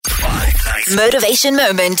Motivation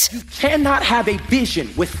moment. You cannot have a vision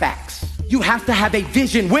with facts. You have to have a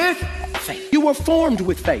vision with faith. You were formed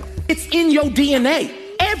with faith. It's in your DNA.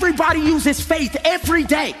 Everybody uses faith every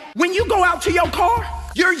day. When you go out to your car,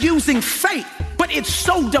 you're using faith, but it's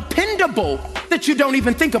so dependable that you don't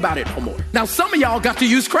even think about it no more. Now, some of y'all got to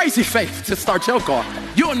use crazy faith to start your car.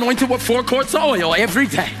 You're anointed with 4 quarts of oil every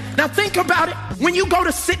day. Now, think about it. When you go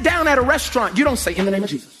to sit down at a restaurant, you don't say, in the name of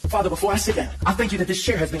Jesus, Father, before I sit down, I thank you that this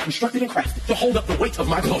chair has been constructed and crafted to hold up the weight of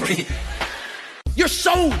my glory. You're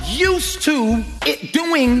so used to it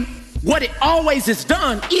doing what it always has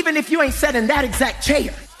done, even if you ain't sat in that exact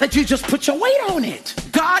chair, that you just put your weight on it.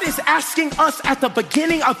 God is asking us at the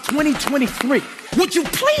beginning of 2023, would you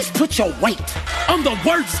please put your weight on the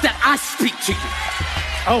words that I speak to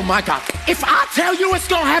you? Oh my God. If I tell you it's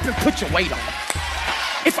gonna happen, put your weight on it.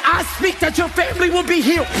 If I speak that your family will be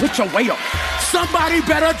healed, put your weight on it. Somebody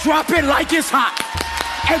better drop it like it's hot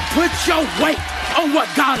and put your weight on what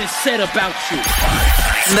God has said about you.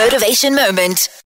 Motivation moment.